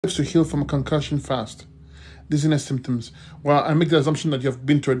To heal from a concussion fast. Dizziness symptoms. Well, I make the assumption that you have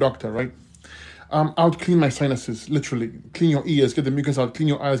been to a doctor, right? I would clean my sinuses, literally. Clean your ears, get the mucus out. Clean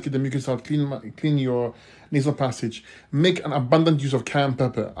your eyes, get the mucus out. Clean your nasal passage. Make an abundant use of cayenne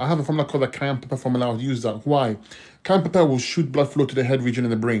pepper. I have a formula called the cayenne pepper formula. I would use that. Why? Cayenne pepper will shoot blood flow to the head region in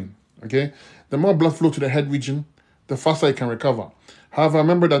the brain. Okay? The more blood flow to the head region, the faster it can recover. However,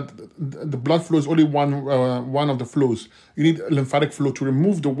 remember that the blood flow is only one of the flows. You need lymphatic flow to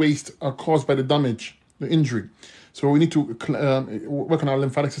remove the waste caused by the damage, the injury. So we need to work on our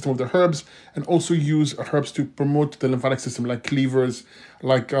lymphatic system with the herbs, and also use herbs to promote the lymphatic system, like cleavers,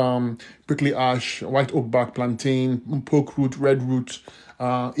 like prickly ash, white oak bark, plantain, poke root, red root,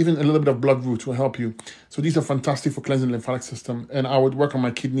 even a little bit of bloodroot will help you. So these are fantastic for cleansing the lymphatic system. And I would work on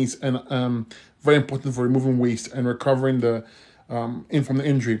my kidneys, and very important for removing waste and recovering the from the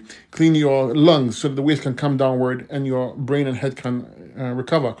injury. Clean your lungs so that the waste can come downward and your brain and head can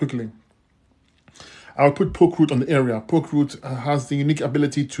recover quickly. I'll put poke root on the area. Poke root has the unique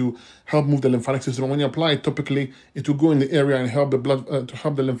ability to help move the lymphatic system. When you apply it topically, it will go in the area and help the blood to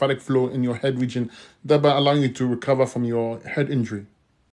help the lymphatic flow in your head region, thereby allowing you to recover from your head injury.